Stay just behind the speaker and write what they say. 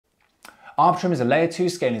Arbitrum is a layer 2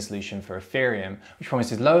 scaling solution for Ethereum, which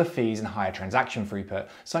promises lower fees and higher transaction throughput,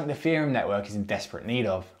 something the Ethereum network is in desperate need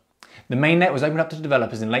of. The mainnet was opened up to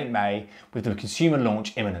developers in late May, with the consumer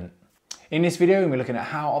launch imminent. In this video, we're looking at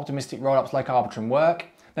how optimistic rollups like Arbitrum work.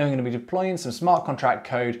 Then we're going to be deploying some smart contract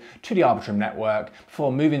code to the Arbitrum network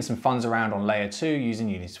before moving some funds around on layer 2 using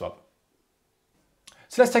Uniswap.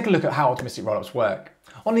 So let's take a look at how optimistic rollups work.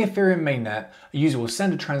 On the Ethereum mainnet, a user will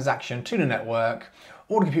send a transaction to the network.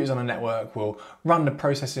 All the computers on the network will run the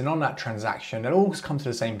processing on that transaction. They'll all come to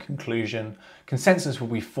the same conclusion. Consensus will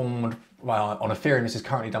be formed. Well, on Ethereum, this is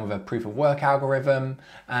currently done with a proof of work algorithm,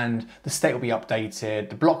 and the state will be updated,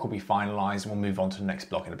 the block will be finalized, and we'll move on to the next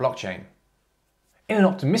block in the blockchain. In an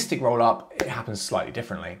optimistic rollup, it happens slightly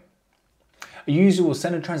differently. A user will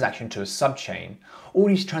send a transaction to a subchain. All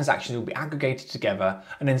these transactions will be aggregated together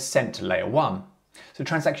and then sent to layer 1. So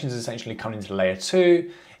transactions essentially come into layer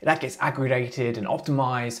 2, that gets aggregated and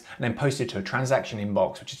optimized and then posted to a transaction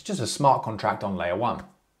inbox, which is just a smart contract on layer 1.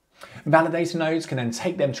 Validator nodes can then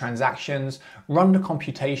take them transactions, run the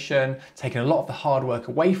computation, taking a lot of the hard work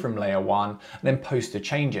away from layer 1 and then post the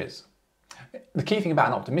changes. The key thing about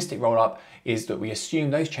an optimistic rollup is that we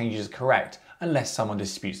assume those changes are correct unless someone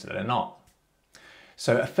disputes that they're not.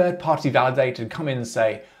 So a third-party validator can come in and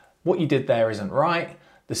say, what you did there isn't right,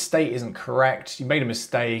 the state isn't correct, you made a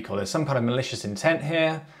mistake, or there's some kind of malicious intent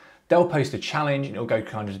here. They'll post a challenge and it'll go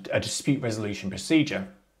kind of a dispute resolution procedure.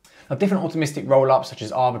 Now, different optimistic rollups such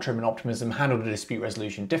as Arbitrum and Optimism handle the dispute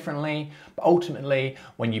resolution differently, but ultimately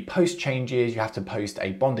when you post changes, you have to post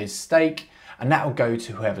a bonded stake and that will go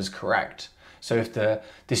to whoever's correct. So if the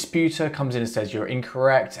disputer comes in and says you're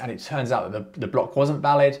incorrect and it turns out that the block wasn't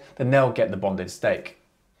valid, then they'll get the bonded stake.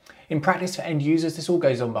 In practice for end users, this all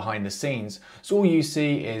goes on behind the scenes. So all you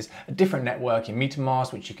see is a different network in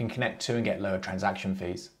MetaMask which you can connect to and get lower transaction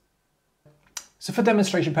fees. So for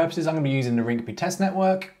demonstration purposes, I'm going to be using the Rinkeby test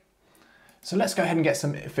network. So let's go ahead and get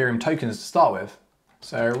some Ethereum tokens to start with.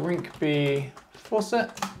 So Rinkeby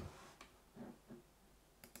faucet.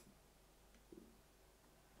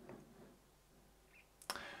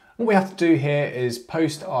 What we have to do here is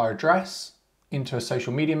post our address into a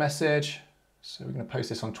social media message. So we're going to post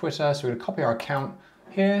this on Twitter. So we're going to copy our account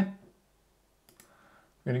here.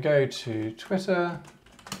 We're going to go to Twitter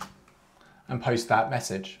and post that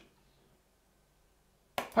message.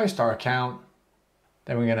 Post our account.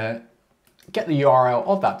 Then we're going to get the URL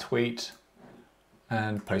of that tweet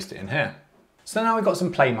and post it in here. So now we've got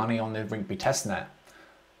some play money on the Rinkeby testnet.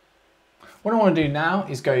 What I want to do now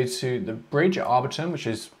is go to the bridge at Arbitrum, which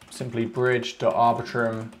is simply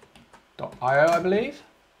bridge.arbitrum.io, I believe.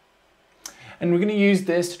 And we're going to use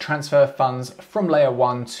this to transfer funds from layer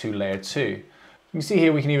 1 to layer 2. You can see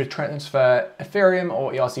here we can either transfer Ethereum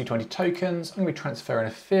or ERC20 tokens. I'm going to be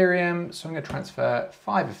transferring Ethereum, so I'm going to transfer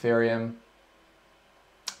 5 Ethereum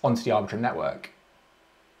onto the Arbitrum network.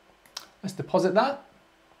 Let's deposit that.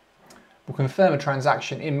 We'll confirm a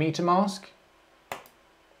transaction in MetaMask.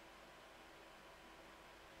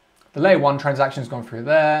 The layer 1 transaction has gone through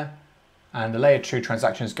there, and the layer 2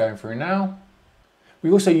 transaction is going through now. We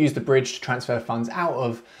also use the bridge to transfer funds out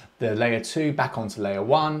of the layer 2 back onto layer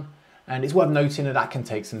 1, and it's worth noting that that can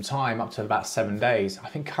take some time, up to about 7 days. I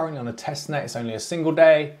think currently on the testnet it's only a single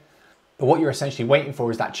day, but what you're essentially waiting for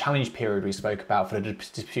is that challenge period we spoke about for the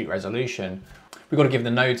dispute resolution. We've got to give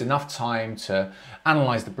the nodes enough time to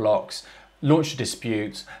analyze the blocks, launch the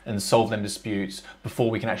disputes, and solve them disputes before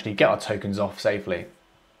we can actually get our tokens off safely.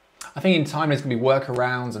 I think in time there's going to be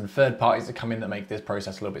workarounds and third parties that come in that make this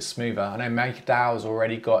process a little bit smoother. I know MakerDAO has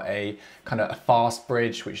already got a kind of a fast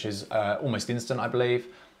bridge, which is almost instant, I believe.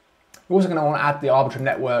 We're also going to want to add the Arbitrum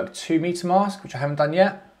network to MetaMask, which I haven't done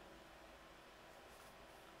yet.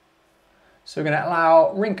 So we're going to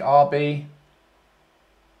allow Rinkeby,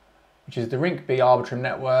 which is the Rinkeby Arbitrum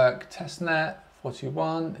network testnet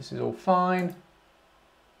 421. This is all fine.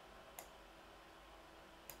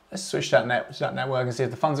 Let's switch that network and see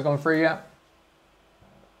if the funds have gone through yet.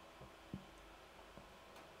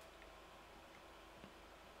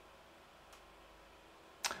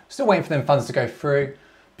 Still waiting for them funds to go through.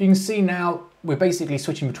 But you can see now we're basically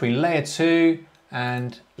switching between layer 2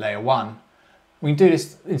 and layer 1. We can do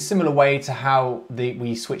this in a similar way to how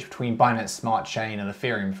we switch between Binance Smart Chain and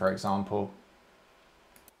Ethereum, for example.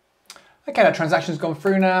 Okay, that transaction's gone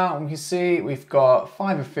through now, and we can see we've got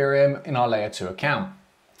 5 Ethereum in our layer 2 account.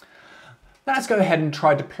 Now let's go ahead and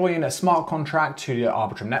try deploying a smart contract to the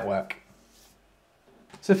Arbitrum network.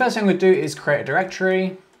 So the first thing I'm going to do is create a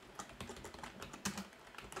directory.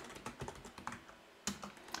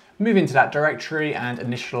 Move into that directory and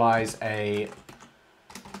initialize a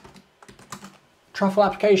Truffle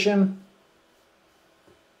application.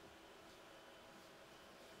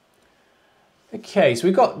 Okay, so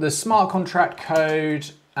we've got the smart contract code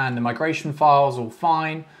and the migration files all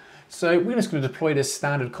fine. So we're just going to deploy this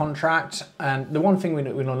standard contract, and the one thing we're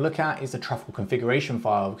going to look at is the Truffle configuration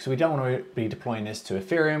file, because we don't want to be deploying this to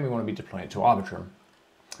Ethereum, we want to be deploying it to Arbitrum.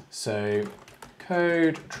 So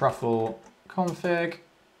code Truffle config,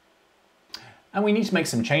 and we need to make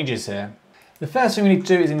some changes here. The first thing we need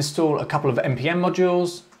to do is install a couple of npm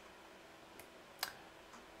modules.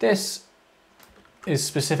 This is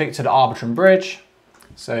specific to the Arbitrum bridge.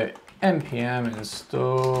 So npm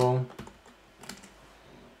install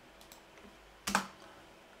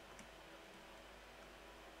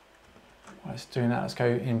while it's doing that, let's go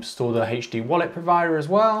install the HD wallet provider as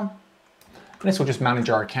well. And this will just manage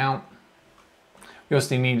our account. We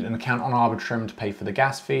also need an account on Arbitrum to pay for the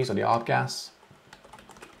gas fees, or the Arb gas.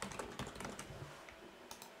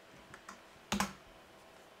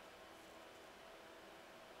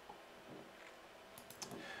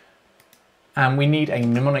 And we need a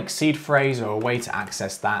mnemonic seed phrase or a way to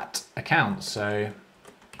access that account. So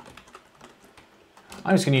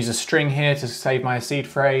I'm just going to use a string here to save my seed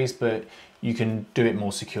phrase, but you can do it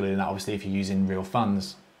more securely than that, obviously, if you're using real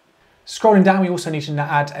funds. Scrolling down, we also need to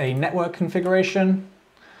add a network configuration.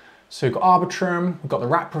 So we've got Arbitrum, we've got the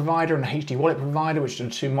wrap provider and the HD wallet provider, which are the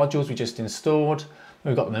two modules we just installed.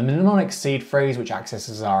 We've got the mnemonic seed phrase, which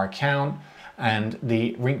accesses our account, and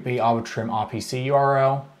the Rinkeby Arbitrum RPC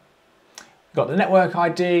URL. We've got the network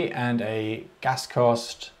ID and a gas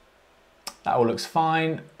cost. That all looks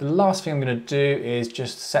fine. The last thing I'm going to do is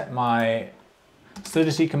just set my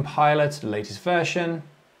Solidity compiler to the latest version.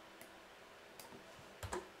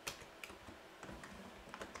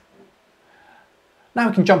 Now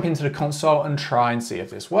we can jump into the console and try and see if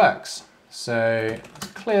this works. So let's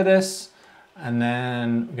clear this, and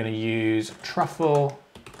then we're going to use Truffle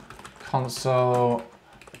console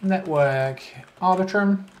network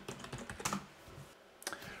Arbitrum.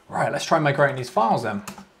 Right, let's try migrating these files then.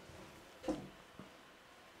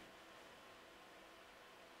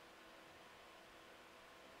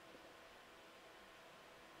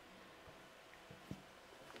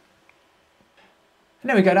 And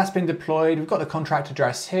there we go, that's been deployed. We've got the contract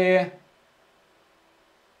address here.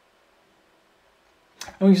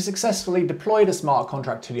 And we've successfully deployed a smart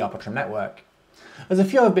contract to the Arbitrum network. There's a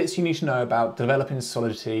few other bits you need to know about developing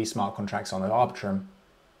Solidity smart contracts on Arbitrum.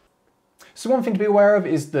 So one thing to be aware of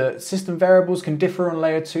is that system variables can differ on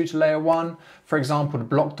layer 2 to layer 1. For example, the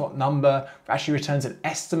block.number actually returns an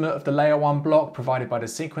estimate of the layer 1 block provided by the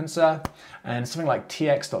sequencer, and something like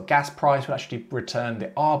tx.gas price would actually return the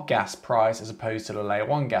arb gas price as opposed to the layer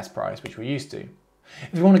 1 gas price, which we're used to.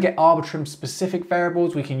 If we want to get Arbitrum specific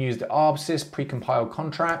variables, we can use the arbsys precompiled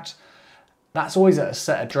contract. That's always at a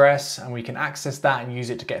set address, and we can access that and use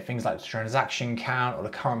it to get things like the transaction count or the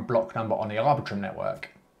current block number on the Arbitrum network.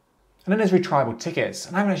 And then there's retriable tickets,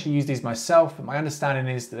 and I haven't actually used these myself, but my understanding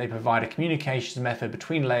is that they provide a communications method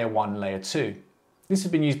between layer 1 and layer 2. This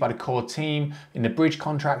has been used by the core team in the bridge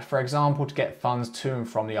contract, for example, to get funds to and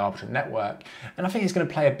from the Arbitrum network. And I think it's going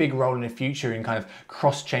to play a big role in the future in kind of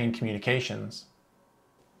cross-chain communications.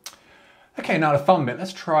 Okay, now the fun bit,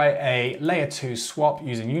 let's try a layer 2 swap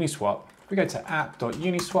using Uniswap. We go to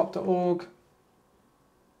app.uniswap.org.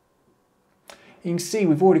 You can see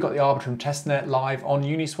we've already got the Arbitrum testnet live on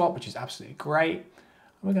Uniswap, which is absolutely great.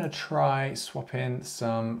 And we're going to try swapping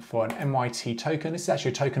some for an MYT token. This is actually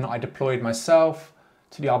a token that I deployed myself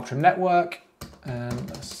to the Arbitrum network. And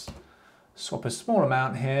let's swap a small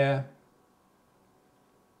amount here.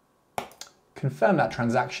 Confirm that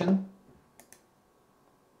transaction.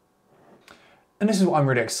 And this is what I'm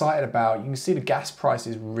really excited about. You can see the gas price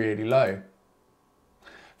is really low.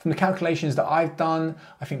 From the calculations that I've done,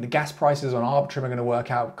 I think the gas prices on Arbitrum are going to work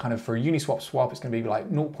out kind of for a Uniswap swap, it's going to be like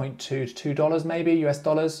 0.2 to $2 maybe, US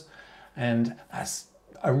dollars. And that's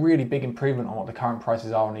a really big improvement on what the current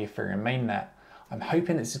prices are on the Ethereum mainnet. I'm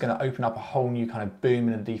hoping this is going to open up a whole new kind of boom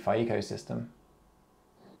in the DeFi ecosystem.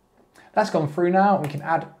 That's gone through now. We can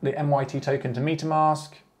add the MYT token to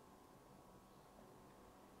MetaMask.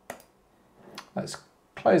 Let's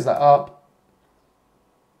close that up.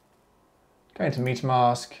 Go into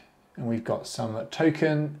MetaMask, and we've got some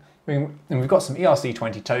token, and we've got some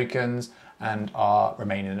ERC20 tokens and our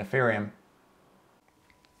remaining Ethereum.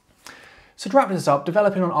 So to wrap this up,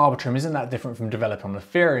 developing on Arbitrum isn't that different from developing on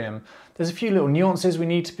Ethereum. There's a few little nuances we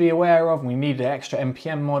need to be aware of, and we need an extra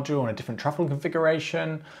npm module and a different Truffle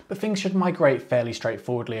configuration, but things should migrate fairly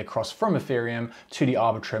straightforwardly across from Ethereum to the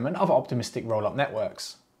Arbitrum and other optimistic rollup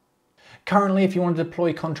networks. Currently, if you want to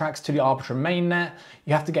deploy contracts to the Arbitrum mainnet,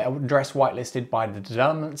 you have to get an address whitelisted by the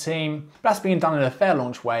development team. But that's being done in a fair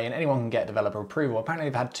launch way and anyone can get developer approval. Apparently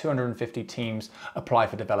they've had 250 teams apply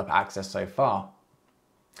for developer access so far.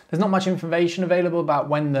 There's not much information available about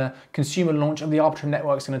when the consumer launch of the Arbitrum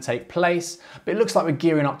network is going to take place, but it looks like we're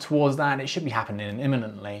gearing up towards that and it should be happening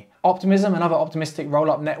imminently. Optimism, another optimistic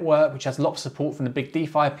roll-up network which has lots of support from the big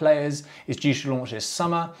DeFi players, is due to launch this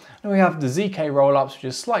summer. And we have the ZK Rollups, which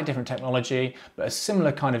is slightly different technology, but a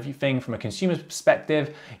similar kind of thing from a consumer's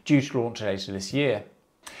perspective, due to launch later this year.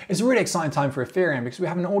 It's a really exciting time for Ethereum because we're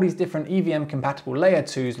having all these different EVM compatible layer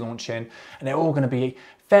 2s launching, and they're all going to be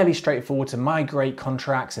fairly straightforward to migrate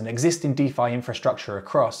contracts and existing DeFi infrastructure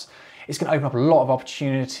across. It's going to open up a lot of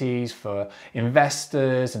opportunities for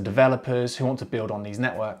investors and developers who want to build on these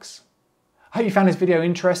networks. I hope you found this video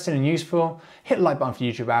interesting and useful. Hit the like button for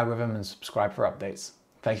the YouTube algorithm and subscribe for updates.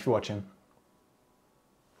 Thank you for watching.